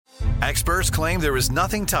Experts claim there is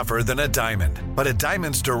nothing tougher than a diamond. But at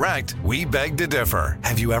Diamonds Direct, we beg to differ.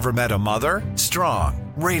 Have you ever met a mother? Strong,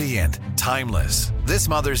 radiant, timeless. This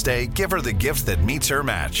Mother's Day, give her the gift that meets her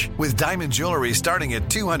match. With diamond jewelry starting at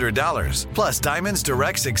 $200. Plus Diamonds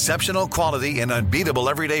Direct's exceptional quality and unbeatable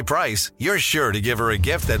everyday price, you're sure to give her a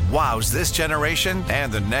gift that wows this generation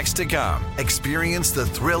and the next to come. Experience the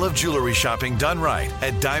thrill of jewelry shopping done right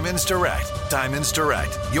at Diamonds Direct. Diamonds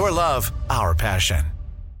Direct. Your love, our passion.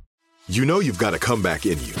 You know you've got a comeback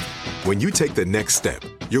in you. When you take the next step,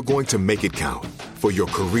 you're going to make it count. For your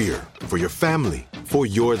career, for your family, for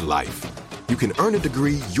your life. You can earn a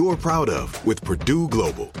degree you're proud of with Purdue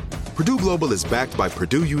Global. Purdue Global is backed by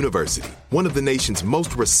Purdue University, one of the nation's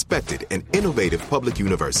most respected and innovative public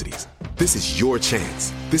universities. This is your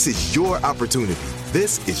chance. This is your opportunity.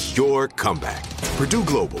 This is your comeback. Purdue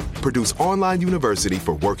Global, Purdue's online university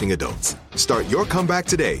for working adults. Start your comeback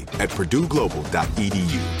today at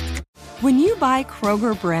purdueglobal.edu. When you buy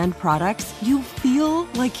Kroger brand products, you feel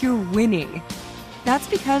like you're winning. That's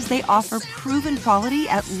because they offer proven quality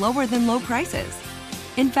at lower than low prices.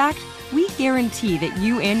 In fact, we guarantee that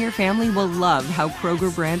you and your family will love how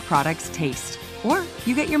Kroger brand products taste, or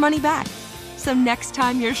you get your money back. So next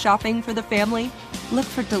time you're shopping for the family, look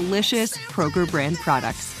for delicious Kroger brand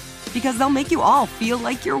products, because they'll make you all feel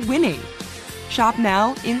like you're winning. Shop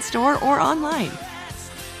now, in-store, or online.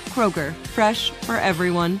 Kroger, fresh for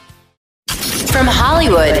everyone. From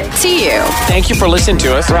Hollywood to you. Thank you for listening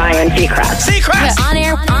to us. Ryan Seacrest.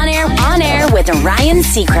 On air with Ryan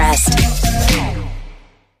Seacrest.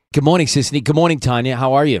 Good morning, Sisney. Good morning, Tanya.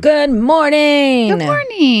 How are you? Good morning. Good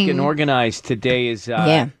morning. Getting organized. Today is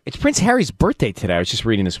it's Prince Harry's birthday today. I was just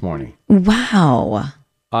reading this morning. Wow.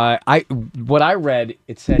 What I read,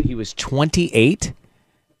 it said he was 28,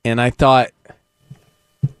 and I thought,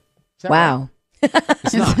 wow. Right?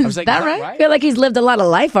 It's not. I was like, that is right? I feel like he's lived a lot of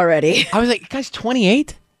life already. I was like, guy's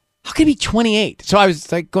 28? How can he be 28? So I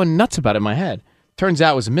was like going nuts about it in my head. Turns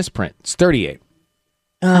out it was a misprint. It's 38.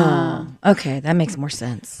 Oh, okay. That makes more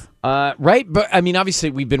sense. Right? But I mean, obviously,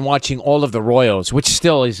 we've been watching all of the royals, which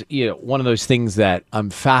still is one of those things that I'm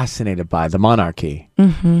fascinated by, the monarchy.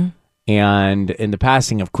 Mm-hmm. And in the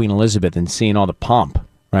passing of Queen Elizabeth and seeing all the pomp,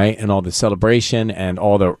 right? And all the celebration and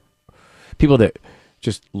all the people that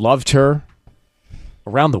just loved her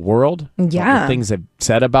around the world. Yeah. All the things they've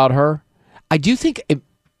said about her. I do think,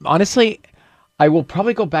 honestly, I will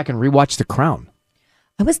probably go back and rewatch The Crown.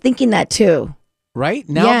 I was thinking that too. Right?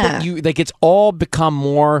 Now that it's all become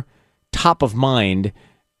more top of mind,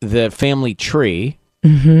 the family tree.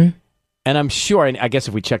 Mm-hmm. And I'm sure, and I guess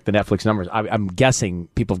if we check the Netflix numbers, I'm guessing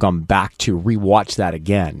people have gone back to rewatch that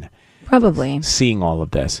again. Probably. Seeing all of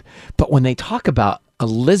this. But when they talk about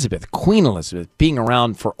Elizabeth, Queen Elizabeth, being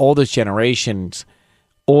around for all those generations,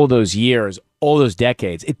 all those years, all those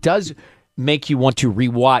decades, it does make you want to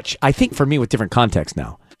rewatch, I think for me, with different context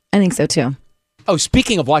now. I think so too. Oh,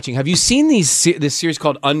 speaking of watching, have you seen this series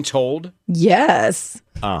called Untold? Yes.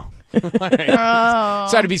 Oh.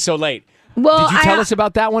 Sorry to be so late. Well, did you tell us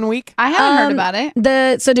about that one week? I haven't heard about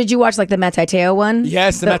it. So did you watch like the Matt Tateo one?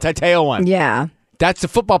 Yes, the Matt Tateo one. Yeah. That's the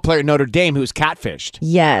football player at Notre Dame who was catfished.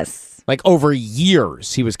 Yes. Like over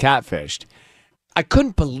years, he was catfished. I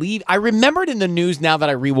couldn't believe, I remembered in the news now that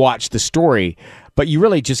I rewatched the story, but you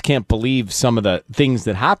really just can't believe some of the things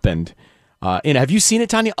that happened. Have you seen it,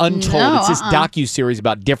 Tanya? Untold. No, it's this docu-series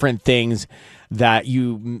about different things that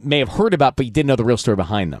you may have heard about, but you didn't know the real story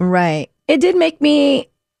behind them. Right. It did make me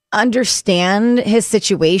understand his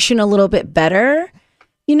situation a little bit better,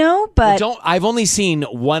 but I've only seen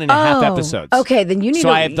 1.5 episodes. Okay, then you need So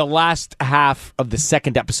I have the last half of the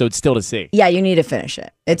second episode still to see. Yeah, you need to finish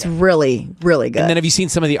it. It's really, really good. And then have you seen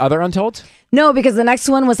some of the other Untolds? No, because the next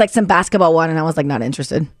one was like some basketball one, and I was like not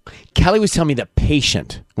interested. Kelly was telling me that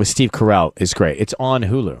Patient with Steve Carell is great. It's on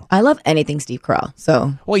Hulu. I love anything Steve Carell.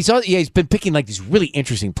 So well, he's been picking like these really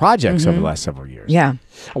interesting projects over the last several years. Yeah.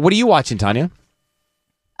 What are you watching, Tanya?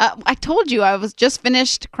 I told you I was just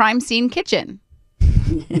finished Crime Scene Kitchen.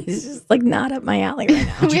 It's just like not up my alley right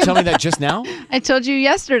now. Did you tell me that just now? I told you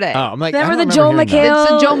yesterday. Oh, I'm like, Remember I don't the Joel remember hearing McHale?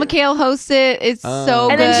 So Joel McHale hosts it. It's so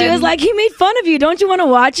good. And then she was like, he made fun of you. Don't you want to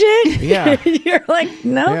watch it? Yeah. You're like,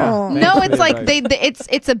 no. Yeah. No, it's like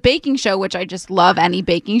it's a baking show, which I just love any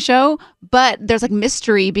baking show. But there's like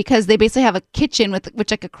mystery because they basically have a kitchen with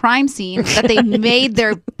which like a crime scene that they made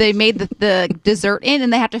the dessert in,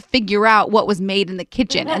 and they have to figure out what was made in the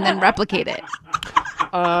kitchen and then replicate it.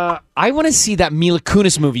 I want to see that Mila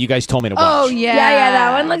Kunis movie you guys told me to watch. Oh yeah, Yeah,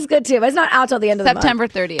 that one looks good too. But it's not out till the end of the month. September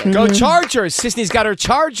 30th. Go Chargers. Sisney's got her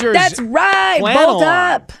Chargers. That's right. flannel Bolt on.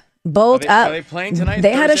 up. Both Are they playing tonight?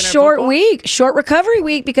 They had a Thursday Night short Football? week, short recovery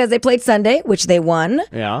week because they played Sunday, which they won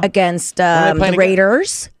against are they playing the again?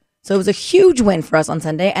 Raiders. So it was a huge win for us on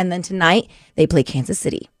Sunday. And then tonight they play Kansas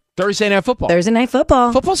City. Thursday Night Football. Thursday Night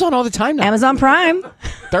Football. Football's on all the time now. Amazon Prime.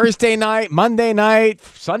 Thursday night, Monday night,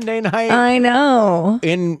 Sunday night. I know.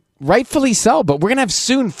 And rightfully so, but we're going to have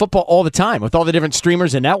soon football all the time with all the different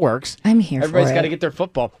streamers and networks. I'm here Everybody's for got to it. get their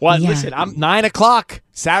football. Well, Yeah. listen, I'm 9 o'clock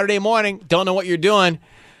Saturday morning. Don't know what you're doing,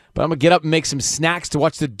 but I'm going to get up and make some snacks to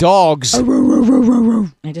watch the dogs. I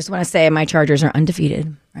just want to say my Chargers are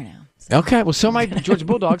undefeated right now. So. Okay, well, so are my Georgia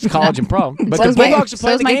Bulldogs, college and pro. But So's the my- Bulldogs are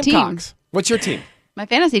playing so's the my team. Gamecocks. What's your team? My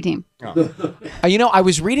fantasy team. I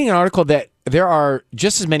was reading an article that there are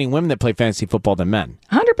just as many women that play fantasy football than men.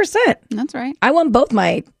 100%. That's right. I won both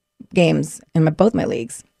my games in both my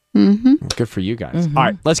leagues. Good for you guys. All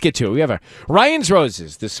right, let's get to it. We have a Ryan's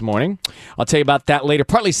Roses this morning. I'll tell you about that later.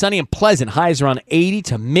 Partly sunny and pleasant. Highs around 80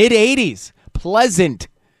 to mid 80s. Pleasant.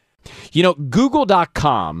 You know,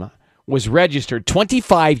 Google.com was registered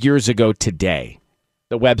 25 years ago today.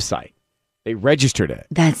 The website. They registered it.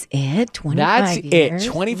 That's it? 25 That's years?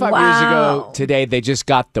 it. 25 years ago today, they just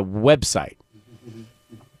got the website.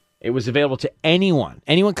 It was available to anyone.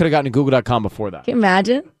 Anyone could have gotten to Google.com before that. Can you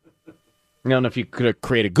imagine? I don't know if you could have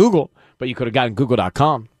created Google, but you could have gotten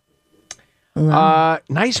Google.com.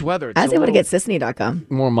 Nice weather. It's I was a able to little get Sisney.com.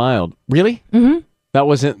 more mild. Really? Mm-hmm. That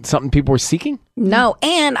wasn't something people were seeking? No,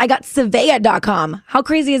 and I got Surveya.com. How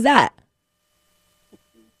crazy is that?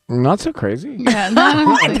 Not so crazy. Yeah,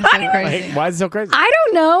 not so crazy. Why is it so crazy? I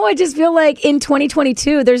don't know. I just feel like in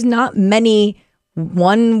 2022, there's not many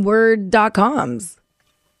one-word.coms.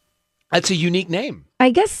 That's a unique name. I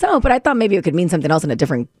guess so, but I thought maybe it could mean something else in a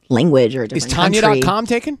different language or a Is different country. Tanya.com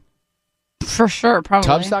taken? For sure, probably.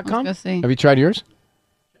 Tubbs.com? Let's go see. Have you tried yours?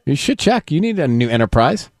 You should check. You need a new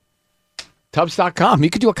enterprise. Tubbs.com. You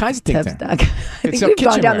could do all kinds of things there. Tubbs.com. I It's think a we've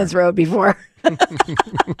gone down kitchenware. this road before.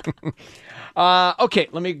 Okay,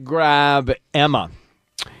 let me grab Emma.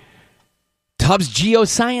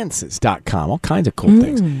 TubbsGeosciences.com. All kinds of cool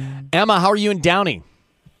things. Emma, how are you in Downey?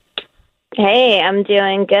 Hey, I'm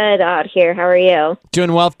doing good out here. How are you?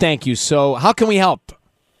 Doing well, thank you. So how can we help?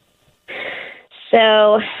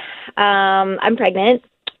 So, I'm pregnant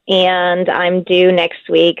and I'm due next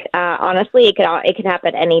week. Honestly, it could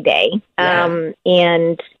happen any day.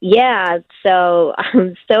 And yeah, so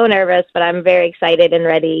I'm so nervous, but I'm very excited and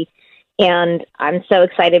ready. And I'm so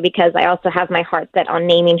excited because I also have my heart set on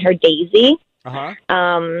naming her Daisy.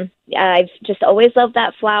 I've just always loved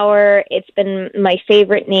that flower. It's been my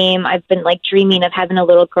favorite name. I've been like dreaming of having a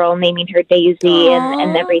little girl, naming her Daisy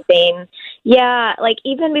and everything. Yeah, like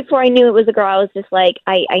even before I knew it was a girl, I was just like,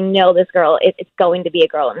 I know this girl. It's going to be a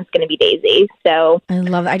girl, and it's going to be Daisy. So I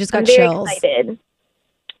love it. I just got I'm very chills. excited.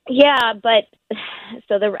 Yeah, but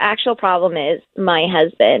so the actual problem is my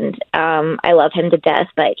husband. I love him to death,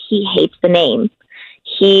 but he hates the name.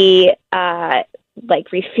 He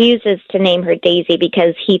refuses to name her Daisy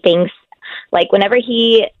because he thinks like whenever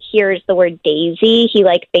he hears the word Daisy, he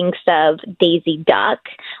like thinks of Daisy Duck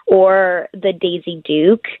or the Daisy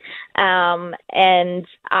Duke. And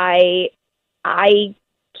I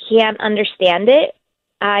can't understand it.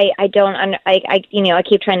 I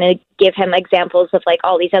keep trying to give him examples of like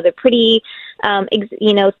all these other pretty,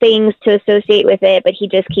 things to associate with it, but he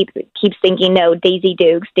just keeps thinking, no, Daisy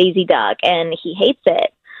Dukes, Daisy Duck, and he hates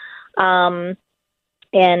it.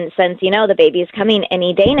 And since, the baby is coming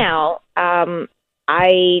any day now,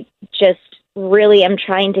 I just really am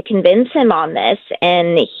trying to convince him on this,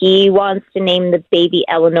 and he wants to name the baby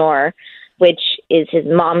Eleanor, which is his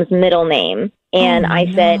mom's middle name. And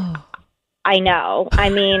I said, I know. I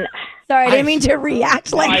mean, Sorry, I didn't mean to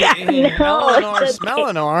react like that. Eleanor it's okay.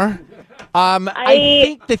 Smellinor. I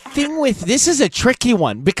think the thing with this is a tricky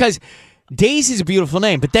one because Daisy's a beautiful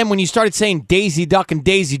name, but then when you started saying Daisy Duck and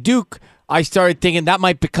Daisy Duke, I started thinking that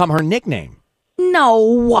might become her nickname.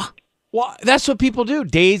 No. Well, that's what people do.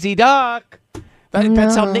 Daisy Duck.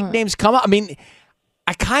 That's how nicknames come up. I mean,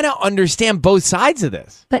 I kind of understand both sides of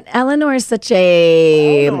this. But Eleanor is such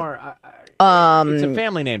a... Eleanor, it's a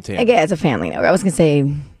family name to I him. guess it's a family name. I was going to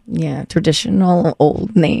say, traditional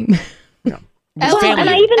old name. It's family. and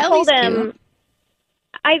I even told Ellie's him, cute.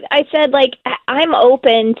 I said, like, I'm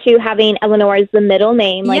open to having Eleanor as the middle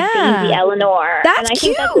name, like Yeah. Daisy Eleanor. That's and I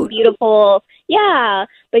think that's a cute. beautiful, yeah.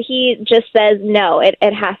 But he just says, no, it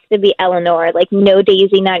has to be Eleanor, like no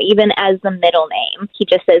Daisy, not even as the middle name. He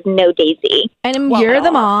just says no Daisy. And Well, you're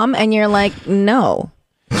the mom, and you're like, no.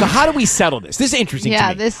 So how do we settle this? This is interesting to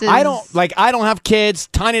me. This is. I don't have kids.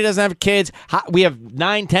 Tanya doesn't have kids. We have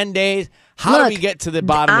 9-10 days. How do we get to the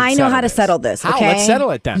bottom? I know how to settle this. How? Okay? Let's settle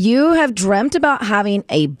it then. You have dreamt about having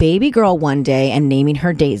a baby girl one day and naming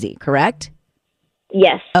her Daisy, correct?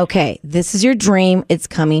 Yes. Okay, this is your dream. It's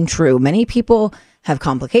coming true. Many people have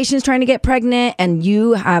complications trying to get pregnant, and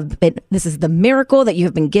this is the miracle that you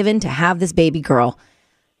have been given to have this baby girl.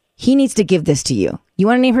 He needs to give this to you. You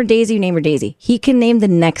want to name her Daisy, you name her Daisy. He can name the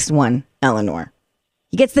next one Eleanor.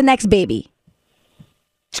 He gets the next baby.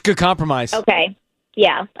 It's a good compromise. Okay.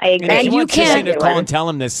 Yeah, I agree. And if you you want can't- Sisney to call and tell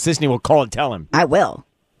him this, Sisney will call and tell him. I will.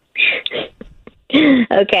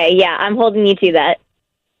 Okay, yeah, I'm holding you to that.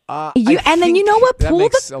 And then you know what? that Pull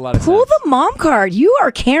makes a lot of the sense. mom card. You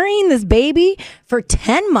are carrying this baby for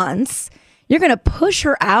 10 months. You're going to push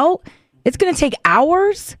her out. It's going to take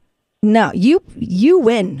hours. No, you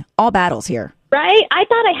win all battles here. Right? I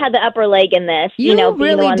thought I had the upper leg in this, You being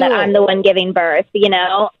really the one that do. I'm the one giving birth,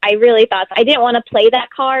 I really thought I didn't want to play that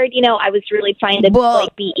card, I was really trying to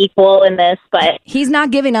be equal in this, but He's not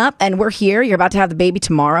giving up, and we're here. You're about to have the baby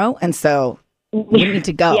tomorrow, and so we need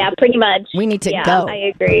to go. yeah, pretty much. We need to yeah, go. I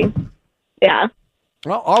agree. Yeah.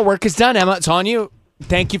 Well, our work is done, Emma. It's on you.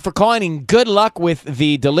 Thank you for calling, and good luck with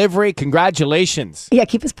the delivery. Congratulations. Yeah,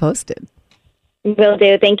 keep us posted. Will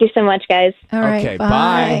do. Thank you so much, guys. All right, Okay, bye.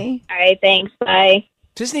 bye. All right, thanks. Bye.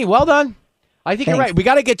 Disney, well done. I think you're Thanks. right. We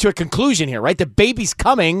got to get to a conclusion here, right? The baby's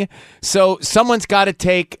coming, so someone's got to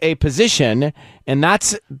take a position, and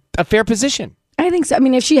that's a fair position. I think so. I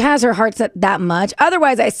mean, if she has her heart set that much,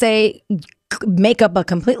 otherwise, I say make up a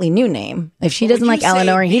completely new name. If she doesn't like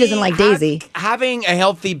Eleanor and he doesn't like Daisy. Having a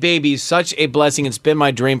healthy baby is such a blessing. It's been my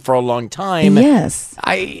dream for a long time. Yes.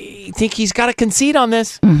 I think he's got to concede on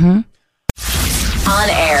this. Mm-hmm. On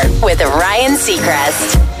air with Ryan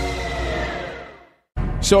Seacrest.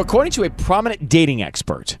 So, according to a prominent dating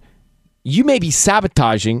expert, you may be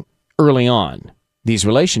sabotaging early on these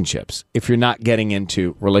relationships if you're not getting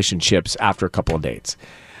into relationships after a couple of dates.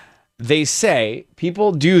 They say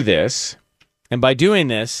people do this, and by doing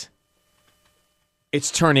this,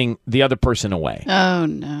 it's turning the other person away Oh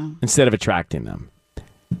no. instead of attracting them.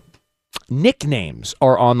 Nicknames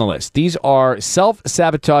are on the list. These are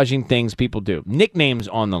self-sabotaging things people do. Nicknames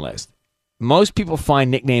on the list. Most people find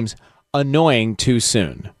nicknames annoying too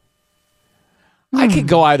soon. I could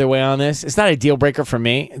go either way on this. It's not a deal breaker for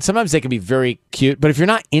me. And sometimes they can be very cute, but if you're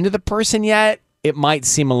not into the person yet, it might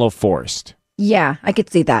seem a little forced. Yeah, I could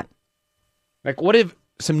see that. Like, what have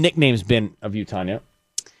some nicknames been of you, Tanya?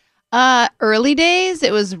 Early days,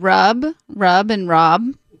 it was Rub, and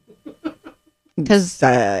Rob. Because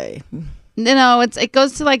it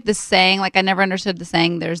goes to like the saying. Like I never understood the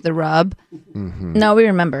saying. There's the rub. Mm-hmm. No, we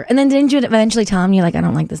remember. And then didn't you eventually tell him I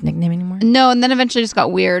don't like this nickname anymore? No, and then eventually it just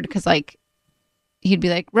got weird because like he'd be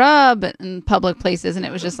like Rub in public places, and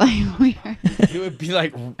it was just like weird. It would be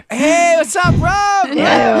like, "Hey, what's up, Rob?"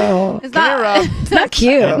 Ew. It's Come here, Rob. It's not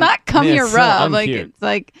cute. It's not come Yeah, here, it's so Rub. Like uncute. it's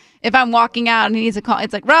like if I'm walking out and he needs a call,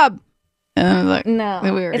 it's like Rub. And I was like, No,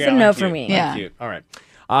 weird. it's a no for uncute, me. Yeah. uncute. All right.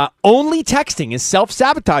 Only texting is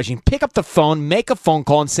self-sabotaging. Pick up the phone, make a phone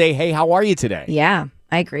call, and say, "Hey, how are you today?" Yeah,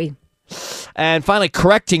 I agree. And finally,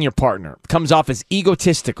 correcting your partner comes off as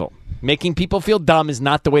egotistical. Making people feel dumb is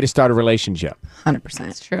not the way to start a relationship. 100%.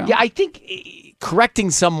 It's true. Yeah, I think correcting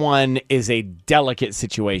someone is a delicate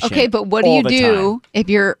situation. Okay, but what do all you the do time. if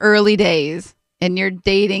you're early days and you're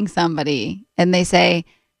dating somebody and they say,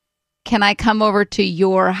 "Can I come over to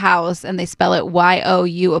your house?" and they spell it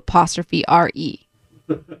YOU''RE?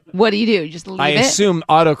 What do you do? Just leave I it? assume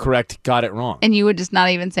autocorrect got it wrong. And you would just not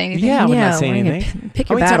even say anything? Yeah, I would Yeah, not say we're gonna anything. pick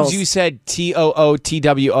How your many battles. times you said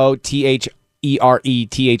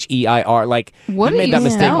TOOTWOTHERETHEIR? Like, What I are made you that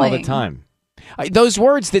mistake all the spelling? time. Those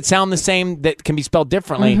words that sound the same that can be spelled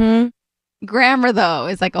differently. Mm-hmm. Grammar, though,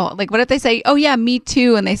 is like, what if they say, "Oh, yeah, me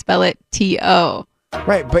too," and they spell it TO?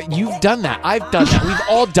 Right, but you've done that. I've done that. We've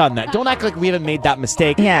all done that. Don't act like we haven't made that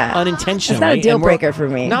mistake Yeah. unintentionally. It's not a deal And we're- breaker for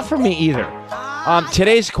me. Not for me either.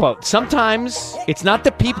 Today's quote: sometimes it's not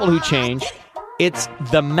the people who change, it's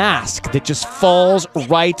the mask that just falls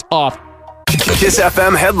right off. Kiss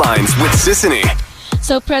FM headlines with Sissany.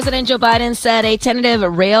 So President Joe Biden said a tentative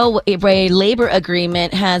railway labor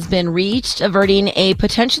agreement has been reached, averting a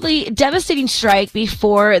potentially devastating strike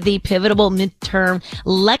before the pivotal midterm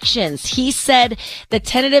elections. He said the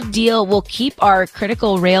tentative deal will keep our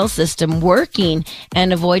critical rail system working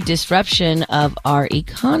and avoid disruption of our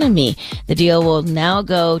economy. The deal will now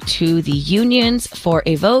go to the unions for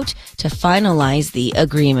a vote to finalize the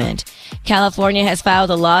agreement. California has filed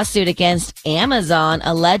a lawsuit against Amazon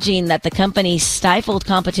alleging that the company stifled stifled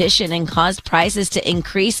competition and caused prices to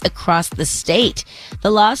increase across the state.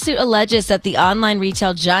 The lawsuit alleges that the online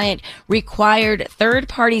retail giant required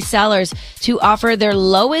third-party sellers to offer their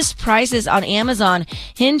lowest prices on Amazon,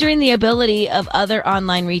 hindering the ability of other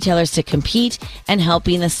online retailers to compete and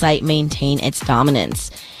helping the site maintain its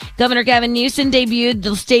dominance. Governor Gavin Newsom debuted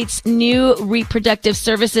the state's new reproductive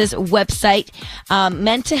services website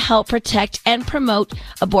meant to help protect and promote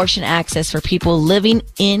abortion access for people living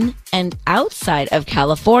in and outside of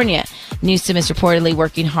California. Newsom is reportedly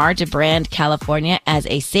working hard to brand California as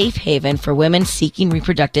a safe haven for women seeking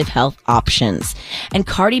reproductive health options. And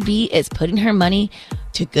Cardi B is putting her money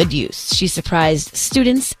to good use. She surprised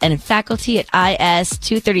students and faculty at IS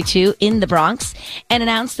 232 in the Bronx and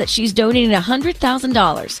announced that she's donating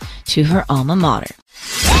 $100,000 to her alma mater.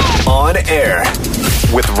 On Air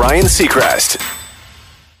with Ryan Seacrest.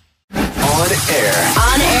 On Air.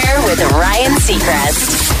 On Air with Ryan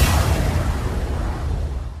Seacrest.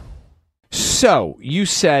 So, you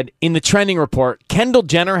said in the trending report, Kendall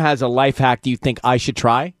Jenner has a life hack you think I should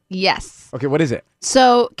try? Yes. Okay, what is it?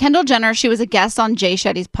 So Kendall Jenner, she was a guest on Jay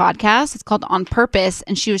Shetty's podcast. It's called On Purpose.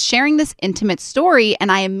 And she was sharing this intimate story.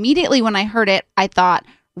 And I immediately, when I heard it, I thought,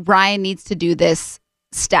 Ryan needs to do this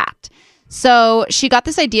stat. So she got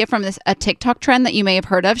this idea from a TikTok trend that you may have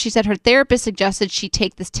heard of. She said her therapist suggested she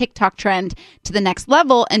take this TikTok trend to the next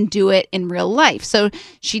level and do it in real life. So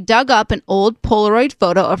she dug up an old Polaroid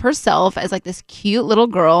photo of herself as like this cute little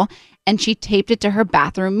girl, and she taped it to her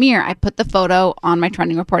bathroom mirror. I put the photo on my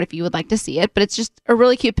trending report if you would like to see it, but it's just a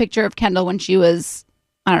really cute picture of Kendall when she was,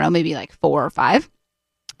 I don't know, maybe like 4 or 5.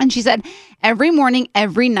 And she said, every morning,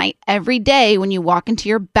 every night, every day, when you walk into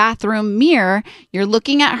your bathroom mirror, you're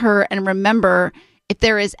looking at her and remember, if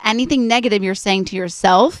there is anything negative you're saying to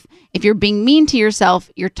yourself, if you're being mean to yourself,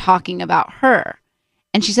 you're talking about her.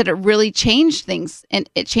 And she said it really changed things and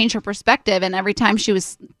it changed her perspective. And every time she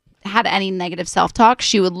had any negative self-talk,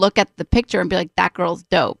 she would look at the picture and be like, that girl's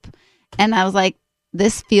dope. And I was like,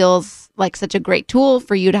 this feels like such a great tool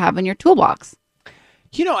for you to have in your toolbox.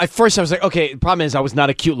 You know, at first I was like, okay, the problem is I was not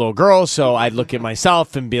a cute little girl, so I'd look at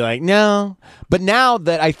myself and be like, no. But now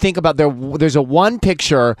that I think about there's a one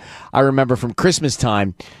picture I remember from Christmas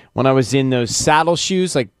time when I was in those saddle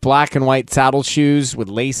shoes, like black and white saddle shoes with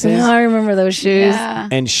laces. Oh, I remember those shoes. Yeah.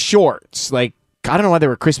 And shorts, like, I don't know why they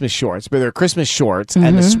were Christmas shorts, but they were Christmas shorts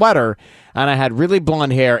and the sweater, and I had really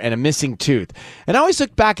blonde hair and a missing tooth. And I always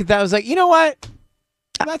look back at that, I was like, you know what?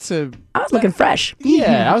 I was looking fresh.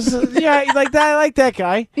 Yeah, I was like that. I like that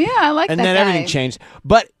guy. Yeah, I like that and then guy. everything changed.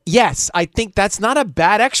 But yes, I think that's not a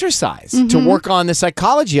bad exercise to work on the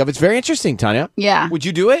psychology of. It's very interesting, Tanya. Yeah. Would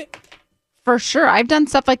you do it? For sure. I've done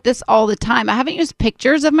stuff like this all the time. I haven't used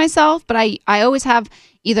pictures of myself, but I always have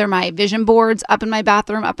either my vision boards up in my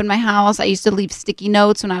bathroom, up in my house. I used to leave sticky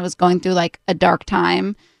notes when I was going through like a dark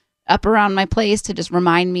time up around my place to just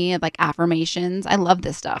remind me of like affirmations. I love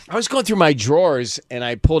this stuff. I was going through my drawers and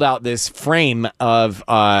I pulled out this frame of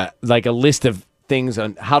like a list of things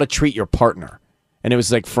on how to treat your partner. And it was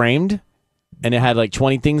like framed and it had like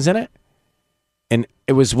 20 things in it. And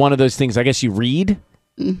it was one of those things I guess you read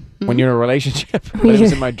when you're in a relationship. But it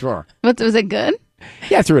was in my drawer. But was it good?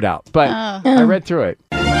 Yeah, I threw it out. But I read through it.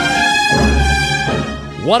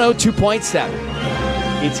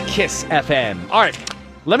 102.7. It's Kiss FM. All right.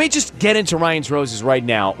 Let me just get into Ryan's Roses right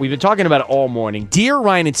now. We've been talking about it all morning. Dear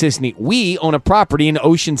Ryan and Sisney, we own a property in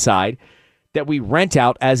Oceanside that we rent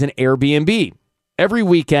out as an Airbnb. Every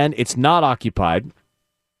weekend, it's not occupied.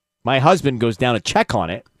 My husband goes down to check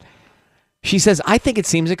on it. She says, I think it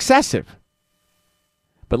seems excessive.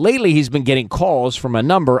 But lately, he's been getting calls from a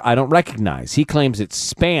number I don't recognize. He claims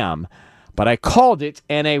it's spam, but I called it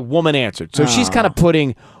and a woman answered. So she's kind of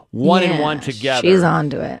putting one and one together. She's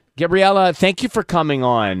onto it. Gabriella, thank you for coming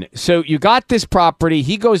on. So you got this property.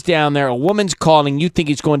 He goes down there. A woman's calling. You think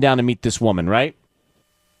he's going down to meet this woman, right?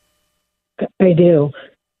 I do.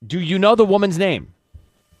 Do you know the woman's name?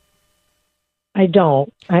 I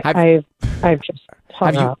don't. I've just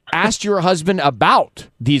hung Have you up. asked your husband about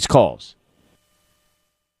these calls?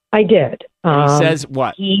 I did. And he says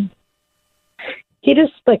what? He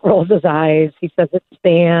just like rolls his eyes. He says it's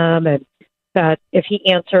spam, and that if he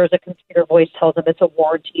answers, a computer voice tells him it's a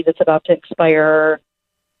warranty that's about to expire.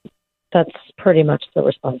 That's pretty much the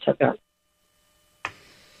response I've got.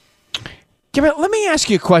 Gabriella, let me ask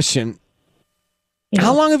you a question. Yeah.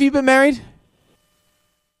 How long have you been married?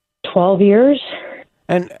 12 years.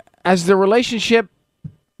 And has the relationship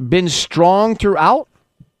been strong throughout?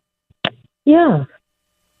 Yeah.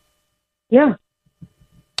 Yeah.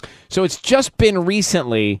 So it's just been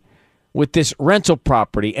recently with this rental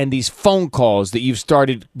property and these phone calls that you've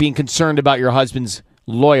started being concerned about your husband's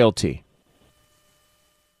loyalty.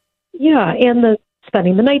 Yeah, and the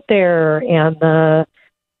spending the night there and the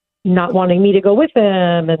not wanting me to go with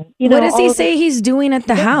him. And, what does he say he's doing at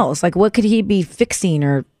the house? Like, what could he be fixing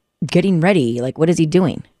or getting ready? Like, what is he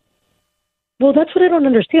doing? Well, that's what I don't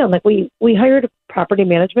understand. Like, we hired a property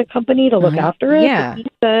management company to look after it. Yeah. He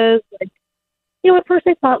says, like, at first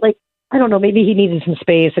I thought, like, I don't know, maybe he needed some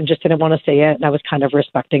space and just didn't want to say it. And I was kind of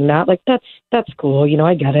respecting that. Like, that's cool.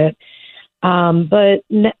 I get it. But,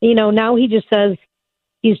 now he just says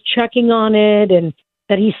he's checking on it and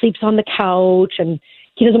that he sleeps on the couch and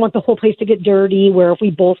he doesn't want the whole place to get dirty, where if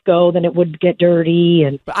we both go, then it would get dirty.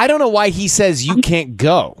 And But I don't know why he says you can't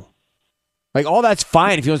go. Like, all that's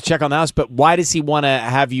fine if he wants to check on the house, but why does he want to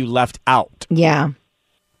have you left out? Yeah.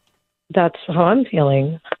 That's how I'm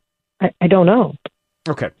feeling. I don't know.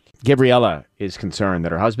 Okay. Gabriella is concerned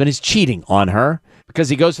that her husband is cheating on her because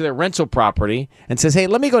he goes to their rental property and says, hey,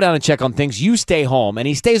 let me go down and check on things. You stay home. And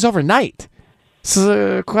he stays overnight.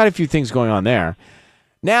 So quite a few things going on there.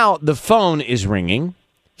 Now the phone is ringing.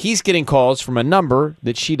 He's getting calls from a number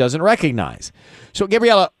that she doesn't recognize. So,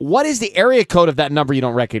 Gabriella, what is the area code of that number you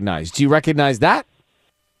don't recognize? Do you recognize that?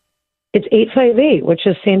 It's 858, which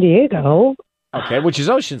is San Diego. Okay, which is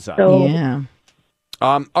Oceanside. So, Yeah.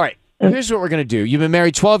 All right. Here's what we're going to do. You've been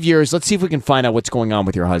married 12 years. Let's see if we can find out what's going on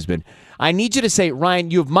with your husband. I need you to say, Ryan,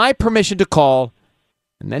 you have my permission to call,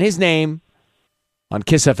 and then his name on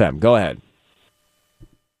Kiss FM. Go ahead.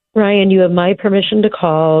 Ryan, you have my permission to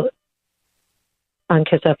call on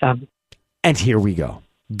Kiss FM. And here we go.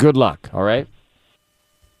 Good luck, all right?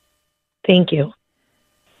 Thank you.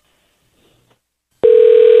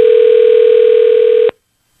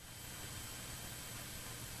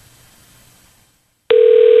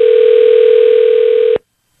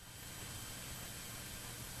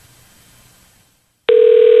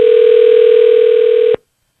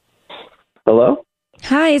 Hello?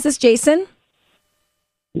 Hi, is this Jason?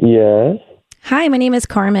 Yes. Hi, my name is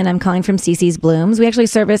Carmen. I'm calling from CC's Blooms. We actually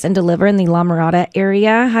service and deliver in the La Mirada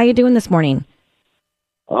area. How you doing this morning?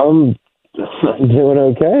 I'm doing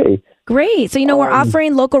okay. Great. So, we're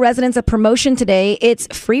offering local residents a promotion today. It's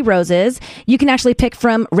free roses. You can actually pick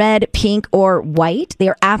from red, pink, or white. They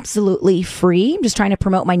are absolutely free. I'm just trying to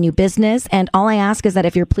promote my new business. And all I ask is that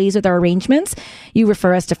if you're pleased with our arrangements, you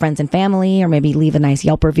refer us to friends and family or maybe leave a nice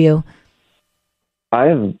Yelp review. I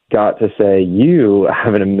have got to say, you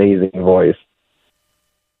have an amazing voice.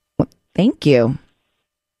 Thank you.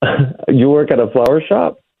 You work at a flower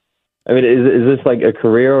shop? I mean, is this like a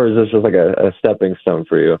career or is this just like a stepping stone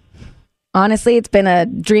for you? Honestly, it's been a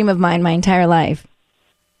dream of mine my entire life.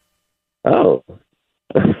 Oh.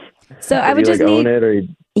 So I would just own need... it or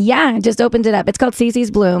Yeah, just opened it up. It's called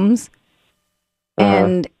CC's Blooms.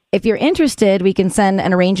 And if you're interested, we can send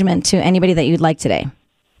an arrangement to anybody that you'd like today.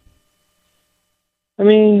 I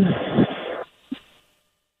mean,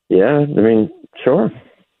 yeah, sure.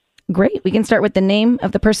 Great. We can start with the name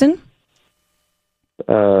of the person.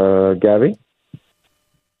 Gabby.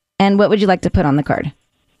 And what would you like to put on the card?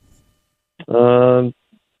 Love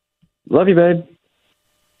you, babe.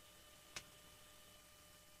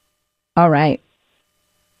 All right.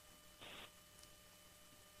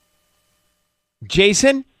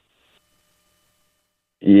 Jason?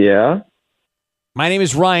 Yeah? My name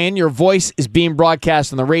is Ryan. Your voice is being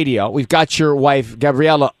broadcast on the radio. We've got your wife,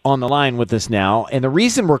 Gabriella, on the line with us now. And the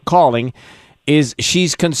reason we're calling is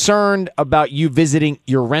she's concerned about you visiting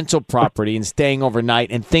your rental property and staying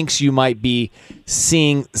overnight and thinks you might be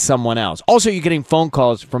seeing someone else. Also, you're getting phone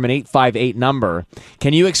calls from an 858 number.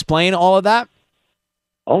 Can you explain all of that?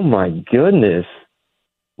 Oh, my goodness.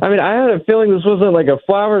 I mean, I had a feeling this wasn't like a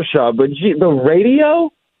flower shop, but the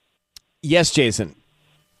radio? Yes, Jason.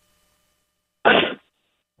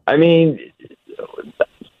 I mean,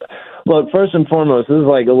 look, first and foremost, this is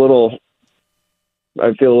like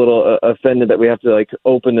I feel a little offended that we have to like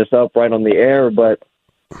open this up right on the air, but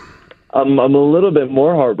I'm a little bit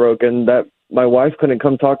more heartbroken that my wife couldn't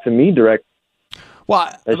come talk to me direct.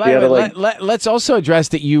 Well, let's also address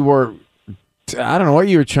that you were, I don't know what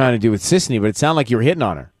you were trying to do with Sisney, but it sounded like you were hitting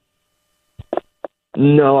on her.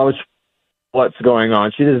 No, what's going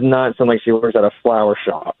on? She does not sound like she works at a flower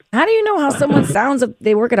shop. How do you know how someone sounds if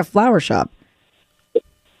they work at a flower shop?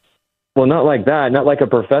 Well, not like that. Not like a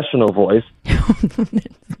professional voice.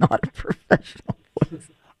 It's not a professional voice.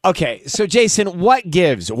 Okay, so Jason, what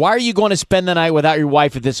gives? Why are you going to spend the night without your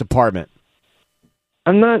wife at this apartment?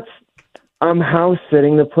 I'm house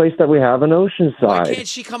sitting the place that we have in Oceanside. Why can't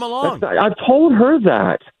she come along? I've told her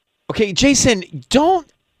that. Okay, Jason,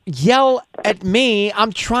 don't yell at me.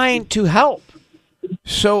 I'm trying to help.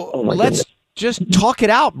 So let's just talk it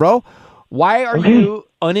out, bro. Why are you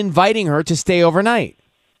uninviting her to stay overnight?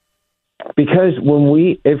 Because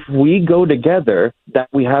if we go together, that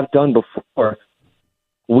we have done before,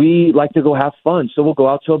 we like to go have fun. So we'll go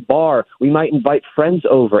out to a bar. We might invite friends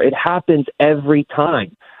over. It happens every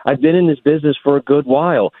time. I've been in this business for a good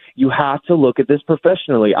while. You have to look at this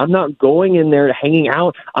professionally. I'm not going in there hanging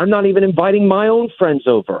out. I'm not even inviting my own friends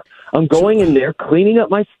over. I'm going in there, cleaning up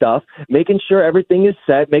my stuff, making sure everything is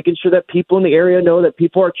set, making sure that people in the area know that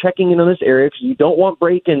people are checking in on this area because you don't want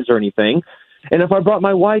break-ins or anything. And if I brought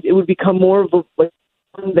my wife, it would become more of a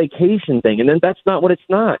fun vacation thing. And then that's not what it's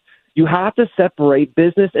not. You have to separate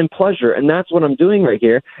business and pleasure, and that's what I'm doing right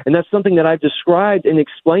here. And that's something that I've described and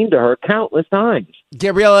explained to her countless times.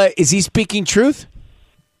 Gabriella, is he speaking truth?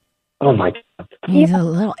 Oh, my God. He's a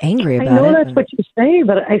little angry about it. I know that's what you say,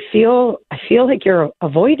 but I feel like you're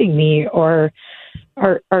avoiding me, or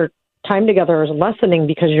our time together is lessening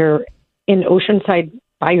because you're in Oceanside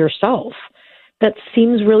by yourself. That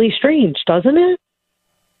seems really strange, doesn't it?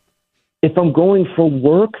 If I'm going for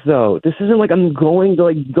work, though, this isn't like I'm going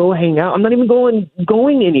to go hang out. I'm not even going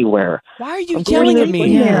anywhere. Why are you yelling at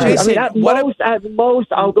me? Yeah. Jason, I mean, at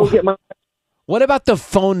most, I'll go get my... What about the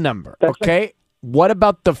phone number, okay? What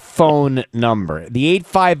about the phone number? The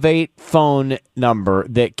 858 phone number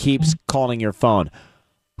that keeps calling your phone.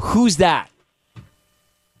 Who's that?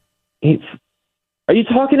 Are you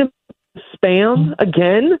talking about spam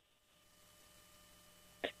again?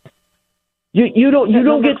 You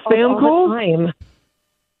don't get spam calls?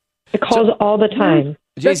 It calls all the time.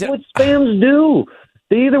 That's what spams do.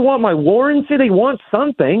 They either want my warranty, they want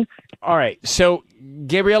something. All right, so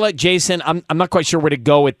Gabriella, Jason, I'm not quite sure where to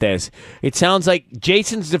go with this. It sounds like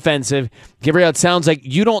Jason's defensive. Gabriella, it sounds like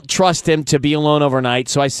you don't trust him to be alone overnight.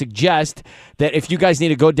 So I suggest that if you guys need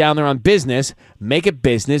to go down there on business, make it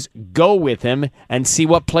business, go with him and see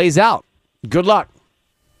what plays out. Good luck.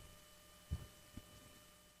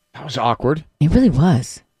 That was awkward. It really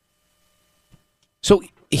was. So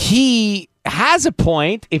he has a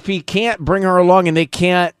point. If he can't bring her along and they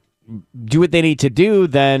can't do what they need to do,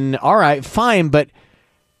 then all right, fine. But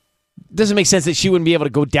it doesn't make sense that she wouldn't be able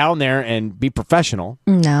to go down there and be professional.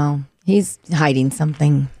 No, he's hiding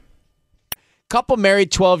something. Couple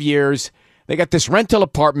married 12 years. They got this rental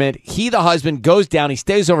apartment. He, the husband, goes down. He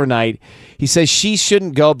stays overnight. He says she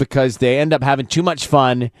shouldn't go because they end up having too much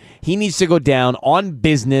fun. He needs to go down on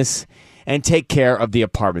business and take care of the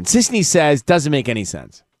apartment. Sisney says doesn't make any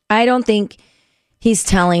sense. I don't think he's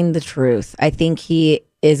telling the truth. I think he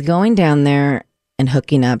is going down there and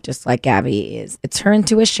hooking up just like Gabby is. It's her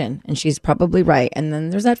intuition, and she's probably right. And then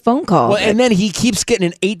there's that phone call. Well, and then he keeps getting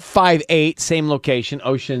an 858, same location,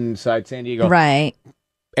 Oceanside, San Diego. Right.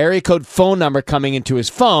 Area code phone number coming into his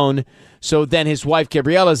phone. So then his wife,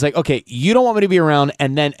 Gabriella, is like, okay, you don't want me to be around.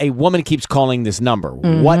 And then a woman keeps calling this number.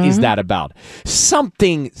 Mm-hmm. What is that about?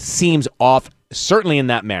 Something seems off, certainly in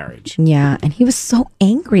that marriage. Yeah. And he was so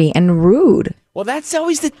angry and rude. Well, that's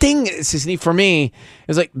always the thing, Sisney, for me.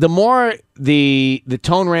 It's like the more the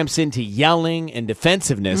tone ramps into yelling and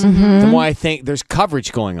defensiveness, the more I think there's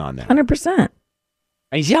coverage going on there. 100%.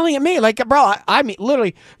 And he's yelling at me like, bro, I mean,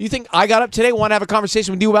 literally, you think I got up today, want to have a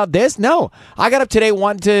conversation with you about this? No. I got up today,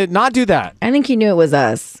 want to not do that. I think he knew it was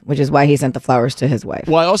us, which is why he sent the flowers to his wife.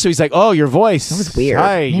 Well, also, he's like, oh, your voice. That was weird.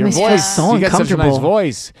 Hi, your voice. So you got such a uncomfortable. nice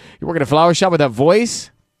voice. You work at a flower shop with that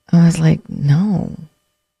voice? I was like, no.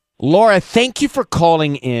 Laura, thank you for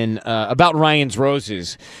calling in about Ryan's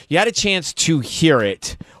Roses. You had a chance to hear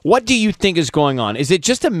it. What do you think is going on? Is it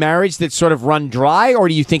just a marriage that's sort of run dry, or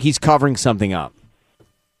do you think he's covering something up?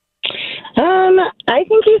 I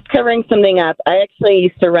think he's covering something up. I actually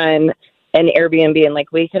used to run an Airbnb, and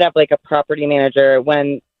we could have a property manager.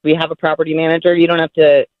 When we have a property manager, you don't have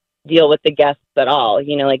to deal with the guests at all.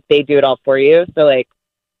 They do it all for you. So I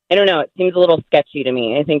don't know. It seems a little sketchy to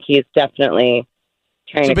me. I think he's definitely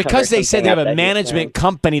trying to. So because they said they have a management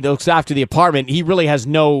company that looks after the apartment, he really has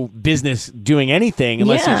no business doing anything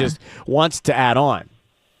unless he just wants to add on.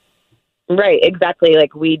 Right. Exactly.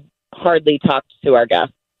 We hardly talked to our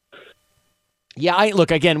guests. Yeah,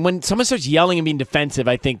 look, again, when someone starts yelling and being defensive,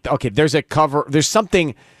 I think, okay, there's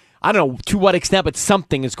something, I don't know to what extent, but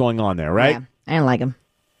something is going on there, right? Yeah, I don't like him.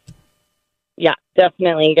 Yeah,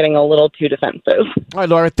 definitely getting a little too defensive. All right,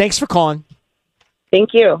 Laura, thanks for calling.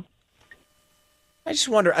 Thank you. I just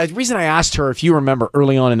wonder, the reason I asked her, if you remember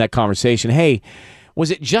early on in that conversation, hey,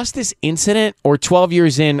 was it just this incident, or 12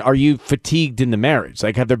 years in, are you fatigued in the marriage?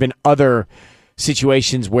 Have there been other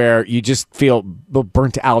situations where you just feel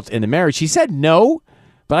burnt out in the marriage? She said no,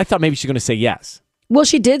 but I thought maybe she's going to say yes. Well,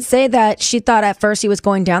 she did say that she thought at first he was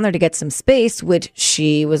going down there to get some space, which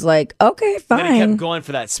she was like, okay, fine. Then he kept going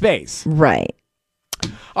for that space. Right.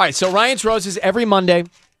 All right, so Ryan's Roses every Monday,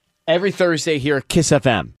 every Thursday here at Kiss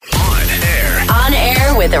FM. On On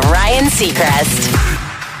Air with Ryan Seacrest.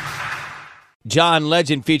 John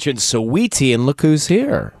Legend featuring Saweetie, and look who's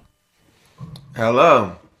here.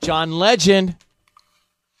 Hello. John Legend.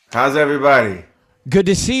 How's everybody? Good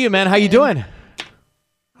to see you, man. How you doing?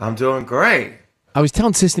 I'm doing great. I was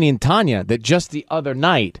telling Sisney and Tanya that just the other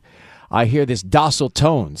night, I hear this docile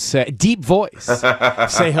tone, deep voice,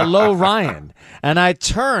 say, hello, Ryan. And I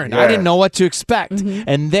turned. I didn't know what to expect.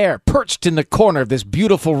 And there, perched in the corner of this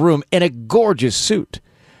beautiful room in a gorgeous suit,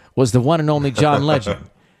 was the one and only John Legend,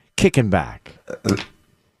 kicking back.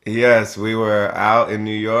 Yes, we were out in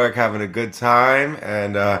New York having a good time,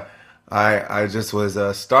 and I just was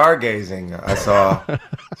stargazing. I saw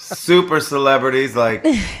super celebrities like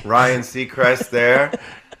Ryan Seacrest there.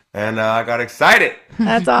 And I got excited.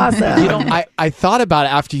 That's awesome. You know, I thought about it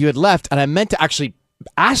after you had left, and I meant to actually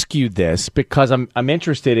ask you this because I'm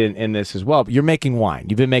interested in this as well. But you're making wine.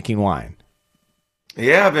 You've been making wine.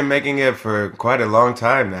 Yeah, I've been making it for quite a long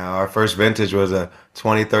time now. Our first vintage was a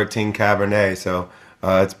 2013 Cabernet, so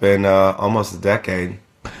it's been almost a decade.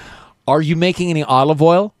 Are you making any olive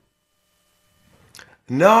oil?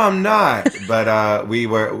 No, I'm not. But we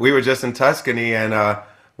were just in Tuscany, and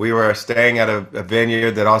we were staying at a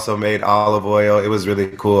vineyard that also made olive oil. It was really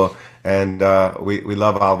cool. And we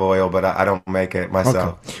love olive oil, but I don't make it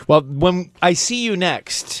myself. Okay. Well, when I see you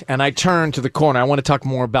next and I turn to the corner, I want to talk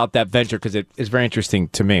more about that venture because it is very interesting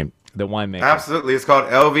to me, the winemaking. Absolutely. It's called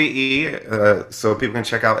LVE, so people can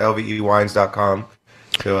check out lvewines.com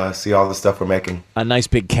to see all the stuff we're making. A nice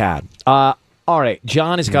big cab. All right,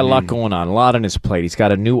 John has got a lot going on, a lot on his plate. He's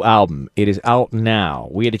got a new album. It is out now.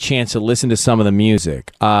 We had a chance to listen to some of the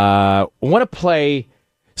music. I want to play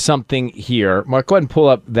something here. Mark, go ahead and pull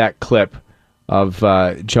up that clip of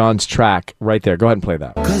John's track right there. Go ahead and play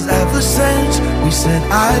that. Because ever since we said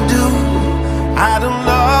I do, I don't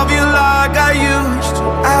love you like I used to.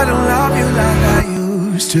 I don't love you like I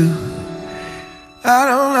used to. I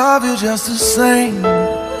don't love you just the same.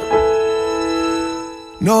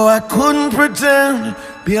 No, I couldn't pretend,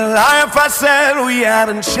 be a liar if I said we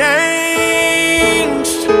hadn't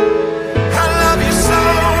changed. I love you so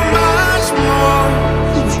much more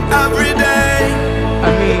every day.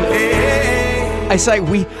 I say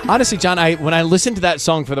honestly, John, when I listened to that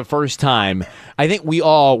song for the first time, I think we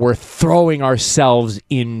all were throwing ourselves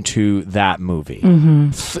into that movie.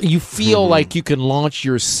 You feel like you can launch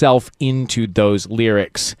yourself into those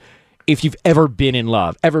lyrics if you've ever been in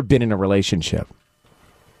love, ever been in a relationship.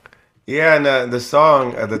 Yeah, and the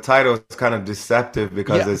song, the title is kind of deceptive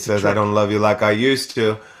because it says, I don't love you like I used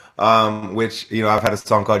to, which, you know, I've had a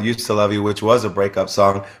song called Used to Love You, which was a breakup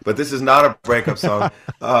song, but this is not a breakup song.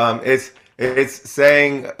 It's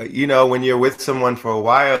saying, you know, when you're with someone for a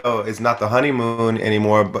while, it's not the honeymoon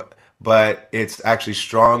anymore, but it's actually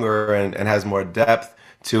stronger and has more depth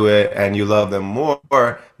to it, and you love them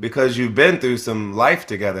more because you've been through some life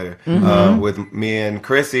together. With me and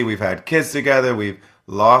Chrissy, we've had kids together, we've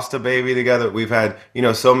lost a baby together. We've had, you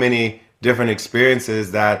know, so many different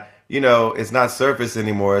experiences that, you know, it's not surface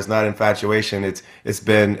anymore. It's not infatuation. It's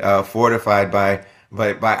been fortified by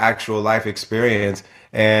actual life experience.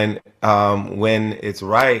 And when it's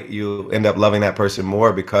right, you end up loving that person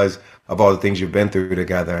more because of all the things you've been through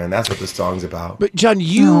together. And that's what the song's about. But John,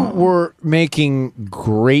 you were making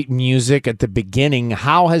great music at the beginning.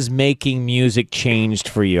 How has making music changed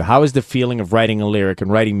for you? How has the feeling of writing a lyric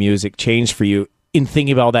and writing music changed for you in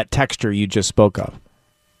thinking about all that texture you just spoke of?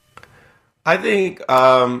 I think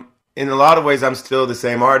in a lot of ways, I'm still the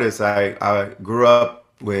same artist. I grew up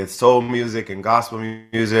with soul music and gospel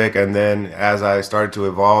music. And then as I started to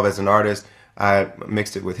evolve as an artist, I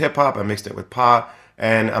mixed it with hip hop, I mixed it with pop.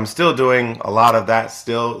 And I'm still doing a lot of that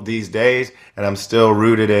still these days. And I'm still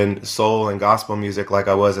rooted in soul and gospel music like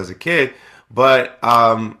I was as a kid. But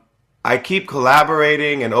I keep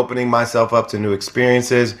collaborating and opening myself up to new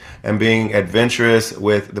experiences and being adventurous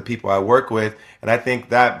with the people I work with. And I think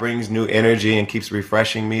that brings new energy and keeps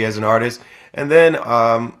refreshing me as an artist. And then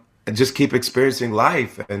just keep experiencing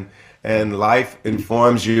life. And life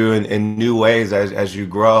informs you in new ways as you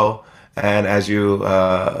grow and as you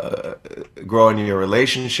grow in your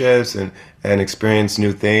relationships and experience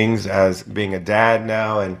new things as being a dad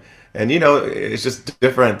now. And you know, it's just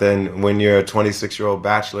different than when you're a 26-year-old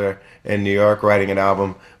bachelor in New York writing an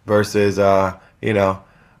album versus, you know,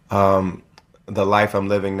 the life I'm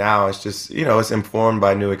living now. It's just, you know, it's informed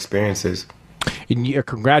by new experiences. And your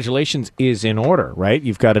congratulations is in order, right?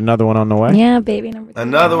 You've got another one on the way? Yeah, baby number 3.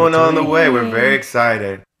 Another one on the way. We're very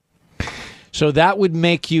excited. So that would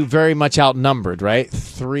make you very much outnumbered, right?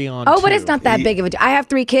 3 on 2. But it's not that big of a deal. I have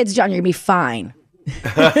 3 kids, John. You're going to be fine.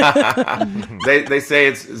 They say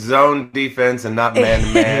it's zone defense and not man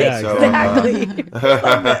to man. Yeah, So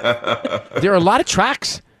There are a lot of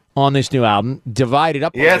tracks on this new album, divided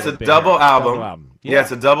up. yeah, it's a little bit double here. album. Yeah,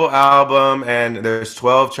 it's a double album, and there's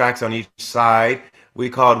 12 tracks on each side. We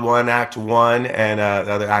called one Act 1 and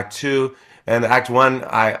the other Act 2. And Act 1,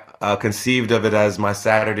 I conceived of it as my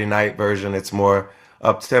Saturday night version. It's more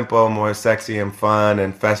up-tempo, more sexy and fun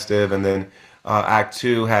and festive. And then Act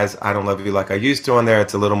 2 has I Don't Love You Like I Used To on there.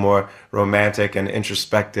 It's a little more romantic and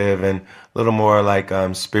introspective and a little more like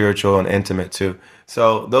spiritual and intimate too.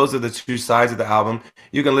 So those are the two sides of the album.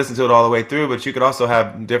 You can listen to it all the way through, but you could also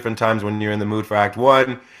have different times when you're in the mood for Act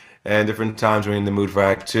 1 and different times when you're in the mood for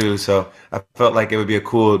Act 2. So I felt like it would be a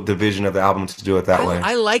cool division of the album to do it that way.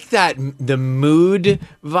 I like that, the mood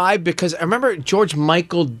vibe, because I remember George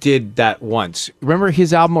Michael did that once. Remember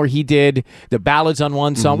his album where he did the ballads on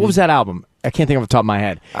one song? What was that album? I can't think off the top of my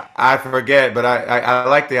head. I forget, but I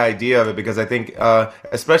like the idea of it because I think,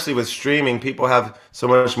 especially with streaming, people have so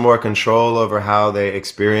much more control over how they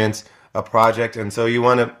experience a project. And so you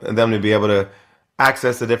want them to be able to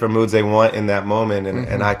access the different moods they want in that moment.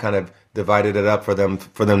 And I kind of divided it up for them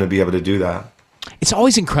to be able to do that. It's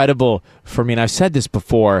always incredible for me, and I've said this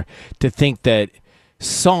before, to think that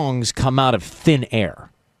songs come out of thin air.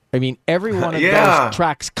 I mean, every one of those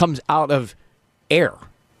tracks comes out of air.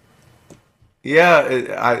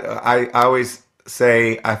 Yeah, I always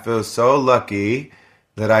say I feel so lucky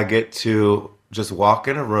that I get to just walk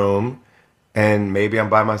in a room and maybe I'm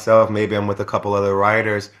by myself, maybe I'm with a couple other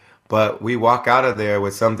writers, but we walk out of there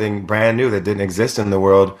with something brand new that didn't exist in the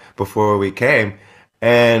world before we came.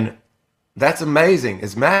 And that's amazing.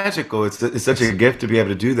 It's magical. It's such a gift to be able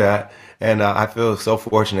to do that. And I feel so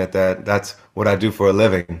fortunate that that's what I do for a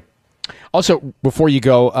living. Also, before you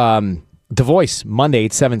go, The Voice, Monday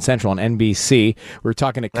at 7 Central on NBC. We were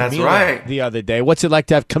talking to Camila the other day. What's it like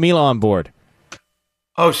to have Camila on board?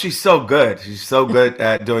 Oh, she's so good. She's so good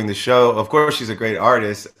at doing the show. Of course, she's a great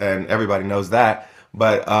artist, and everybody knows that.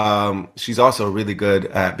 But she's also really good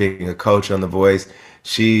at being a coach on The Voice.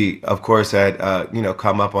 She, of course, had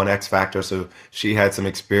come up on X Factor, so she had some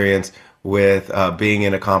experience with being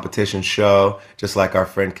in a competition show, just like our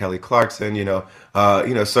friend Kelly Clarkson.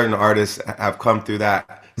 Certain artists have come through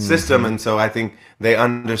that system, and so I think they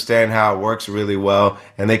understand how it works really well,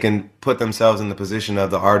 and they can put themselves in the position of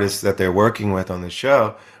the artists that they're working with on the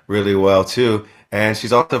show really well too. And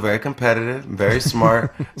she's also very competitive, very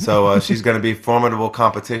smart, so she's going to be formidable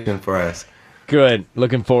competition for us. Good.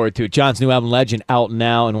 Looking forward to it. John's new album, Legend, out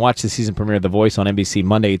now, and watch the season premiere of The Voice on NBC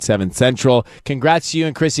Monday at 7 Central. Congrats to you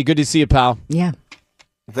and Chrissy. Good to see you, pal. Yeah.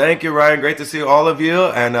 Thank you, Ryan. Great to see all of you,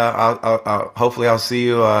 and hopefully I'll see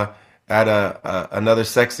you at another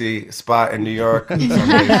sexy spot in New York. You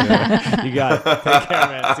got it. Take care,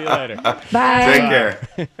 man. See you later. Bye.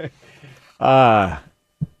 Take care.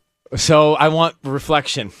 So I want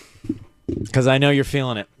reflection because I know you're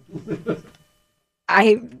feeling it.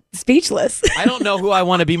 I'm speechless. I don't know who I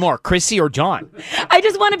want to be more, Chrissy or John. I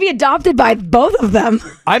just want to be adopted by both of them.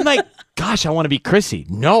 I'm like, gosh, I want to be Chrissy.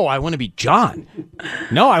 No, I want to be John.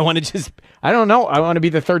 No, I want to I don't know. I want to be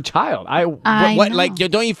the third child. What like,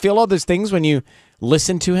 don't you feel all those things when you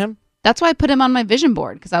listen to him? That's why I put him on my vision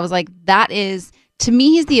board, because I was like, that is, to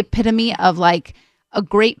me, he's the epitome of like a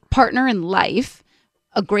great partner in life,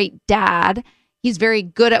 a great dad. He's very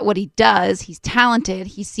good at what he does. He's talented.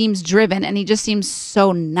 He seems driven, and he just seems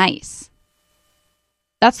so nice.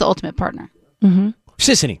 That's the ultimate partner. Mm-hmm.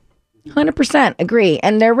 Sissany. 100% agree.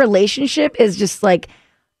 And their relationship is just like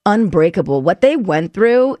unbreakable. What they went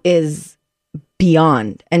through is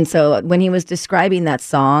beyond. And so when he was describing that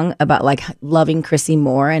song about like loving Chrissy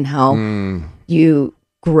more and how you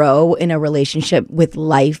grow in a relationship with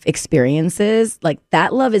life experiences, like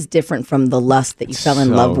that love is different from the lust that you fell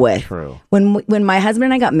in love with. True. When my husband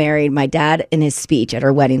and I got married, my dad in his speech at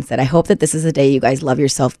our wedding said, I hope that this is the day you guys love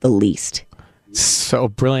yourself the least. So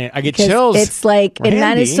brilliant. I get Because chills. it's like, and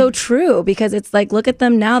that is Randy. so true, because it's like, look at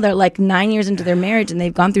them now. They're like 9 years into their marriage and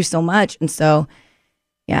they've gone through so much. And so,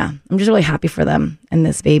 yeah, I'm just really happy for them and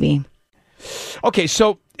this baby. Okay,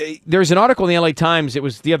 so there's an article in the LA Times, it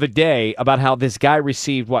was the other day, about how this guy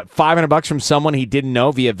received, $500 from someone he didn't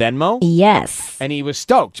know via Venmo? Yes. And he was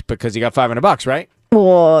stoked because he got $500, right?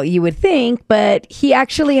 Well, you would think, but he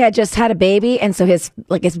actually had just had a baby, and so his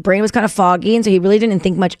brain was kind of foggy, and so he really didn't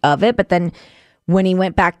think much of it. But then when he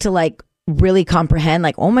went back to like really comprehend,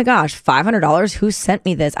 like, oh my gosh, $500, who sent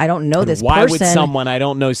me this? I don't know this Why person. would someone I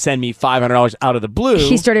don't know send me $500 out of the blue?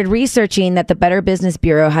 He started researching that the Better Business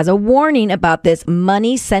Bureau has a warning about this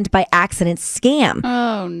money sent by accident scam.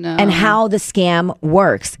 Oh, no. And how the scam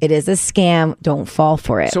works. It is a scam. Don't fall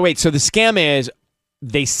for it. So wait, so the scam is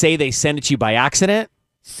they say they send it to you by accident.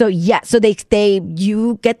 So yeah, so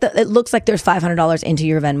you get it looks like there's $500 into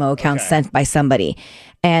your Venmo account sent by somebody.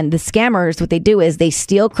 And the scammers, what they do is they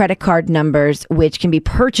steal credit card numbers, which can be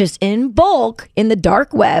purchased in bulk in the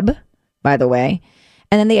dark web, by the way.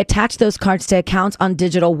 And then they attach those cards to accounts on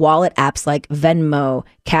digital wallet apps like Venmo,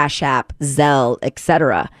 Cash App, Zelle,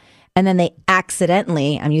 etc. And then they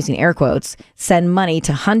accidentally, I'm using air quotes, send money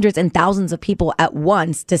to hundreds and thousands of people at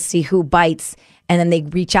once to see who bites. And then they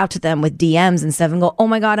reach out to them with DMs and stuff and go, oh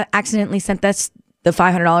my God, I accidentally sent the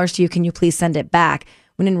 $500 to you. Can you please send it back?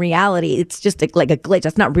 When in reality, it's just like a glitch.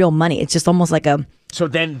 That's not real money. It's just almost like a... So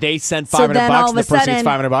then they send $500 and the person gets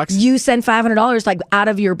 $500? You send $500 like out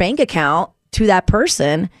of your bank account to that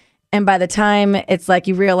person. And by the time it's like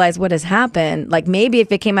you realize what has happened, like maybe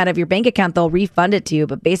if it came out of your bank account, they'll refund it to you.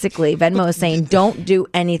 But basically, Venmo is saying, don't do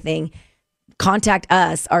anything. Contact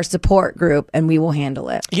us, our support group, and we will handle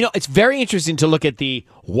it. You know, it's very interesting to look at the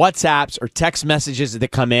WhatsApps or text messages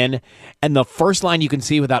that come in, and the first line you can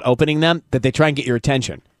see without opening them, that they try and get your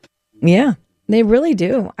attention. Yeah, they really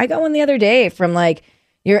do. I got one the other day from like,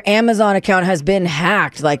 your Amazon account has been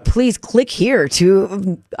hacked. Like, please click here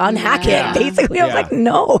to unhack it. Basically, I was like,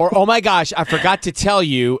 no. Or, oh my gosh, I forgot to tell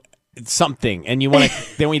you something, and you want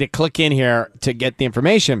to they want you to click in here to get the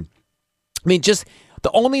information. I mean, just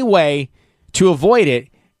the only way to avoid it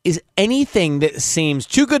is anything that seems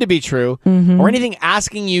too good to be true, or anything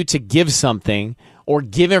asking you to give something or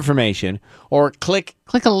give information or click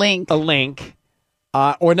a link.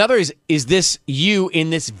 Or another is this you in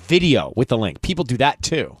this video with the link? People do that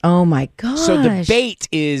too. Oh my gosh. So the bait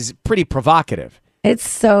is pretty provocative. It's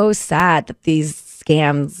so sad that these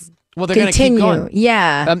scams Well, they're continue. Going to keep going.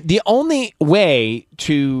 Yeah. The only way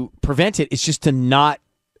to prevent it is just to not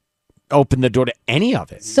open the door to any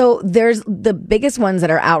of it. So there's the biggest ones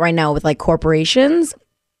that are out right now with like corporations.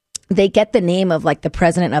 They get the name of like the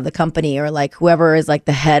president of the company or like whoever is like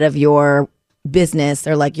the head of your business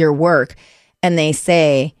or like your work. And they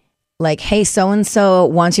say like, hey, so-and-so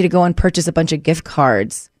wants you to go and purchase a bunch of gift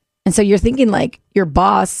cards. And so you're thinking like your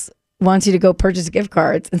boss wants you to go purchase gift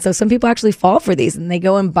cards. And so some people actually fall for these and they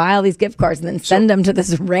go and buy all these gift cards and then send them to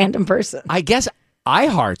this random person. I guess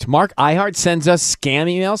Mark Iheart sends us scam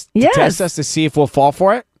emails to Yes. test us to see if we'll fall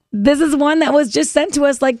for it. This is one that was just sent to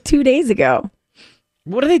us like 2 days ago.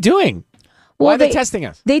 What are they doing? Why are they testing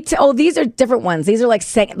us? These are different ones. These are like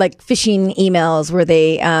phishing emails where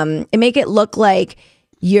they make it look like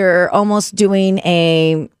you're almost doing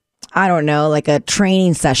a, I don't know, like a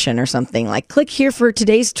training session or something. Like click here for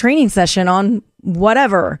today's training session on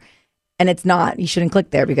whatever, and it's not. You shouldn't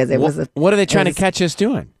click there because it was. What are they trying to catch us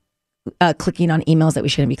doing? Clicking on emails that we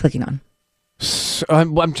shouldn't be clicking on. So,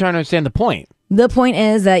 I'm trying to understand the point. The point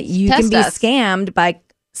is that you can Test be us. scammed by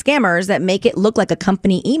scammers that make it look like a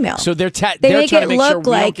company email. So they're They trying make to it make sure look we don't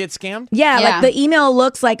like- get scammed? Yeah, Yeah. like the email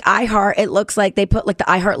looks like iHeart. It looks like they put like the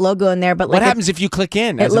iHeart logo in there, but like What happens if you click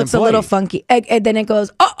in it as an looks a little employee? funky. And then it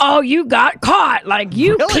goes, oh, you got caught. Like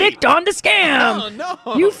you clicked on the scam.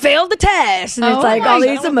 No. You failed the test. And Oh it's like my all God.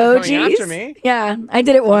 these I don't want them coming emojis. after me. Yeah, I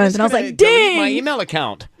did it once and I was like, Delete my dang. email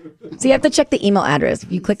account. So you have to check the email address.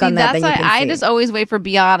 If you click on that, That's then you why can I see. just always wait for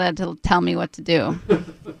Beata to tell me what to do.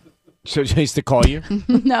 So she used to call you,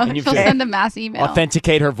 No, you she'll just send a mass email.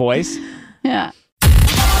 authenticate her voice. Yeah.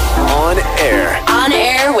 On air. On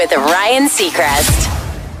air with Ryan Seacrest.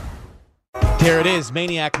 There it is,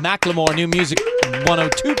 Maniac Macklemore, new music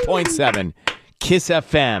 102.7 Kiss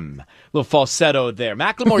FM. Little falsetto there.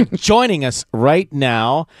 Macklemore joining us right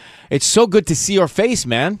now. It's so good to see your face,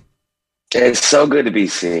 man. It's so good to be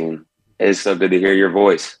seen. It's so good to hear your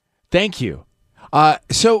voice. Thank you.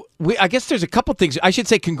 So I guess there's a couple things. I should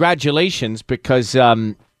say congratulations because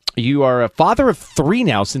you are a father of 3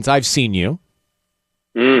 now since I've seen you.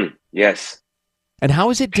 Yes. And how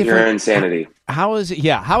is it different? Pure insanity. How is it?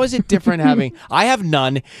 Yeah. How is it different having? I have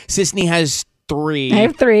none. Sisney has 3. I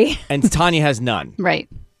have 3. And Tanya has none. Right.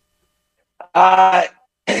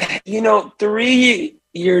 3,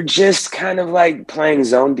 you're just kind of like playing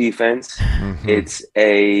zone defense. Mm-hmm. It's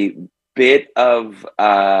a bit of,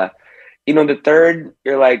 the third,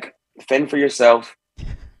 you're like, fend for yourself,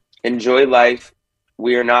 enjoy life.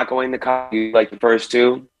 We are not going to copy you like the first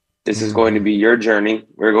 2. This is going to be your journey.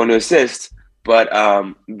 We're going to assist, but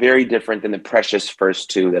very different than the precious first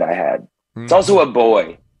 2 that I had. It's also a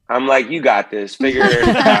boy. I'm like, you got this. Figure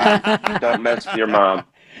it out. Don't mess with your mom.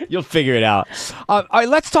 You'll figure it out. All right,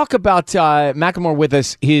 let's talk about Macklemore with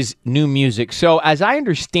us, his new music. So as I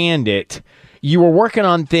understand it, you were working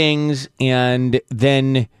on things and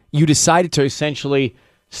then you decided to essentially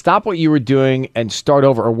stop what you were doing and start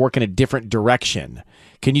over or work in a different direction.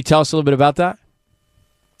 Can you tell us a little bit about that?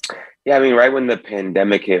 Yeah, I mean, right when the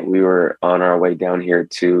pandemic hit, we were on our way down here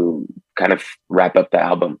to kind of wrap up the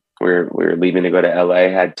album. We were leaving to go to LA,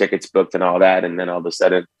 had tickets booked and all that, and then all of a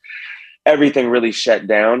sudden, everything really shut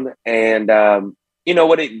down. And you know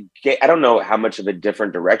what? I don't know how much of a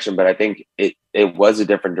different direction, but I think it was a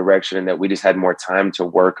different direction in that we just had more time to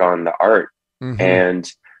work on the art,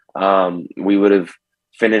 and we would have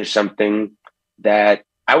finished something that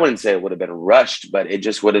I wouldn't say it would have been rushed, but it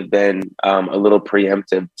just would have been a little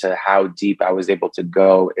preemptive to how deep I was able to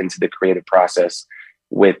go into the creative process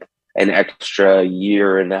with an extra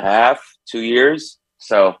year and a half, 2 years.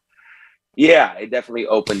 So yeah, it definitely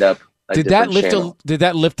opened up. Did that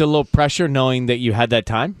lift a little pressure knowing that you had that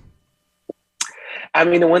time? I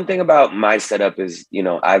mean, the one thing about my setup is, you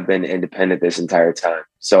know, I've been independent this entire time.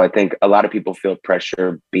 So I think a lot of people feel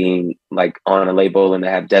pressure being like on a label and they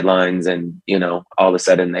have deadlines and, you know, all of a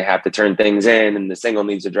sudden they have to turn things in and the single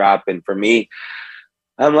needs to drop. And for me,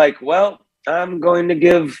 I'm like, well, I'm going to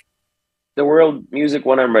give the world music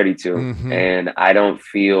when I'm ready to. And I don't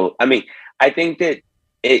feel, I mean, I think that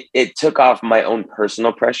it took off my own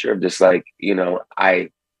personal pressure of just like, you know,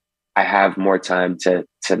 I have more time to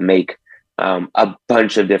make a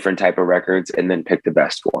bunch of different type of records and then pick the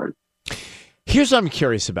best one. Here's what I'm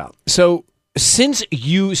curious about. So since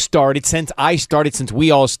we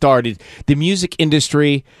all started, the music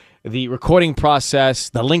industry, the recording process,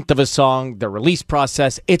 the length of a song, the release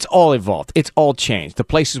process, it's all evolved. It's all changed. The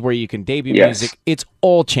places where you can debut music, it's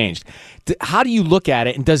all changed. How do you look at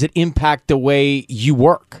it, and does it impact the way you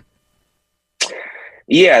work?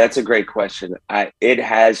 Yeah, that's a great question. It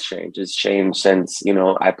has changed. It's changed since, you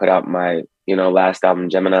know, I put out my, you know, last album,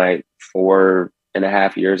 Gemini,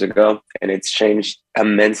 4.5 years ago, and it's changed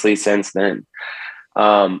immensely since then.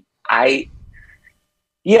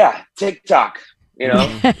 TikTok, you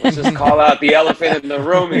know, let's just call out the elephant in the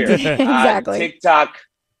room here. Exactly.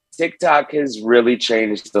 TikTok has really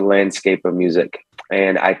changed the landscape of music.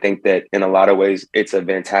 And I think that in a lot of ways, it's a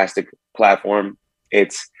fantastic platform.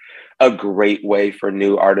 It's a great way for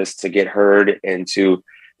new artists to get heard and to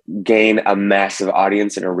gain a massive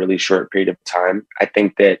audience in a really short period of time. I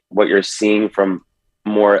think that what you're seeing from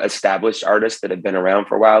more established artists that have been around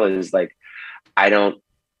for a while is like, I don't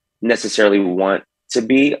necessarily want to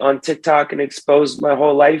be on TikTok and expose my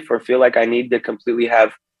whole life or feel like I need to completely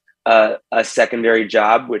have a secondary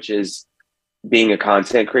job, which is being a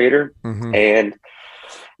content creator. And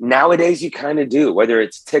nowadays you kind of do, whether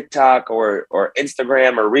it's TikTok or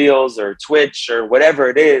Instagram or Reels or Twitch or whatever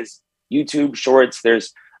it is, YouTube Shorts,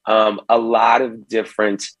 there's a lot of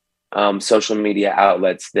different social media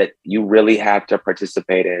outlets that you really have to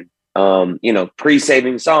participate in. You know,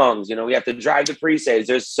 pre-saving songs, you know, we have to drive the pre-saves.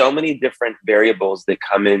 There's so many different variables that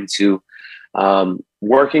come into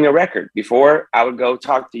working a record. Before I would go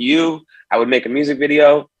talk to you, I would make a music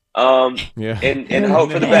video. And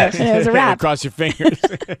hope for the best. It was a wrap. Cross your fingers.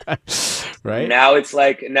 Right. Now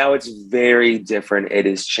it's very different. It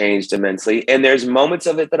has changed immensely. And there's moments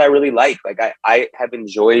of it that I really like. Like I have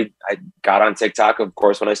enjoyed, I got on TikTok, of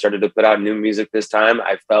course, when I started to put out new music this time.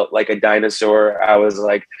 I felt like a dinosaur. I was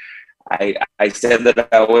like, I said that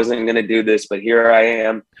I wasn't going to do this, but here I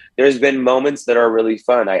am. There's been moments that are really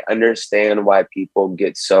fun. I understand why people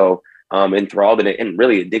get so enthralled in it and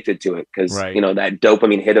really addicted to it because you know that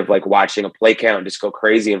dopamine hit of like watching a play count just go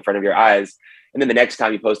crazy in front of your eyes, and then the next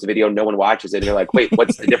time you post a video no one watches it and you're like, wait,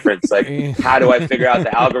 what's the difference? Like, how do I figure out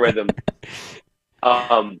the algorithm?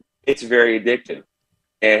 It's very addictive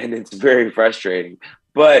and it's very frustrating,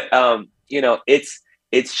 but you know, it's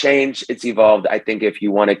changed, it's evolved. I think if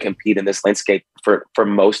you want to compete in this landscape, for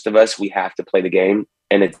most of us, we have to play the game.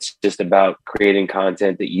 And it's just about creating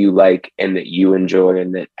content that you like and that you enjoy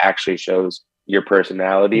and that actually shows your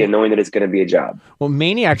personality and knowing that it's going to be a job. Well,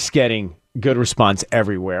 Maniac's getting good response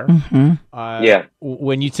everywhere.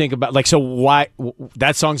 When you think about like, so why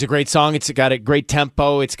that song's a great song. It's got a great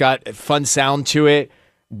tempo. It's got a fun sound to it.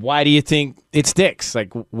 Why do you think it sticks?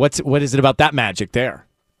 Like what is it about that magic there?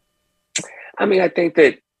 I mean, I think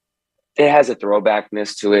that it has a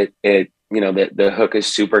throwbackness to it. You know, the hook is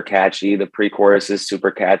super catchy. The pre-chorus is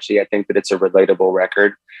super catchy. I think that it's a relatable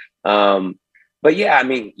record. But yeah, I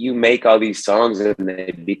mean, you make all these songs and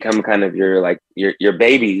they become kind of your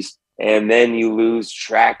babies. And then you lose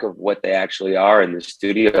track of what they actually are in the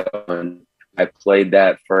studio. And I played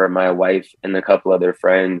that for my wife and a couple other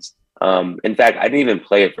friends. In fact, I didn't even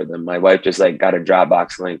play it for them. My wife just like got a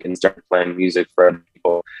Dropbox link and started playing music for other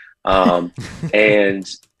people. And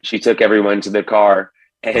she took everyone to the car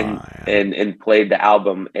and played the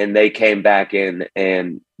album, and they came back in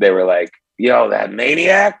and they were like, yo, that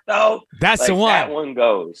Maniac though, that's like, the one. That one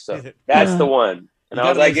goes. So that's the one. And I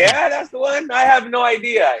was like, yeah, that's the one. I have no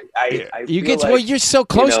idea. I You feel get like, well. You're so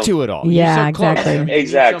close to it all. Yeah, You're so close. exactly.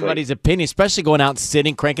 Exactly. Somebody's opinion, especially going out,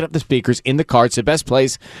 sitting, cranking up the speakers in the car. It's the best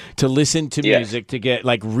place to listen to music, to get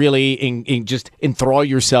like really just enthrall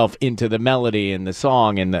yourself into the melody and the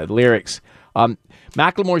song and the lyrics.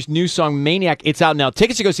 Macklemore's new song, Maniac, it's out now.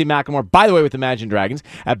 Tickets to go see Macklemore, by the way, with Imagine Dragons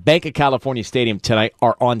at Bank of California Stadium tonight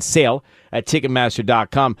are on sale at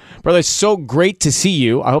Ticketmaster.com. Brother, it's so great to see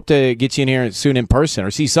you. I hope to get you in here soon in person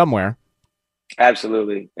or see somewhere.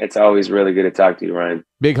 Absolutely. It's always really good to talk to you, Ryan.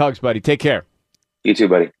 Big hugs, buddy. Take care. You too,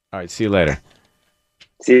 buddy. All right, see you later.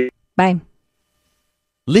 See you. Bye.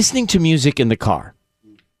 Listening to music in the car.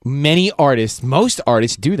 Most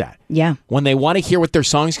artists do that. Yeah. When they want to hear what their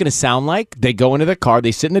song's going to sound like, they go into the car,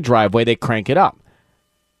 they sit in the driveway, they crank it up.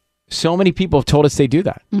 So many people have told us they do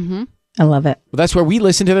that. Mm-hmm. I love it. Well, that's where we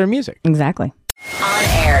listen to their music. Exactly.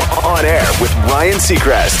 On air with Ryan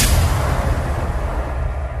Seacrest.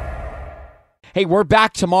 Hey, we're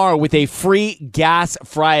back tomorrow with a free Gas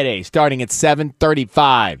Friday starting at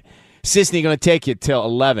 7:35. Sisney going to take you till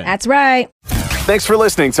 11. That's right. Thanks for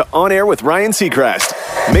listening to On Air with Ryan Seacrest.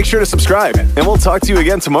 Make sure to subscribe, and we'll talk to you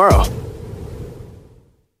again tomorrow.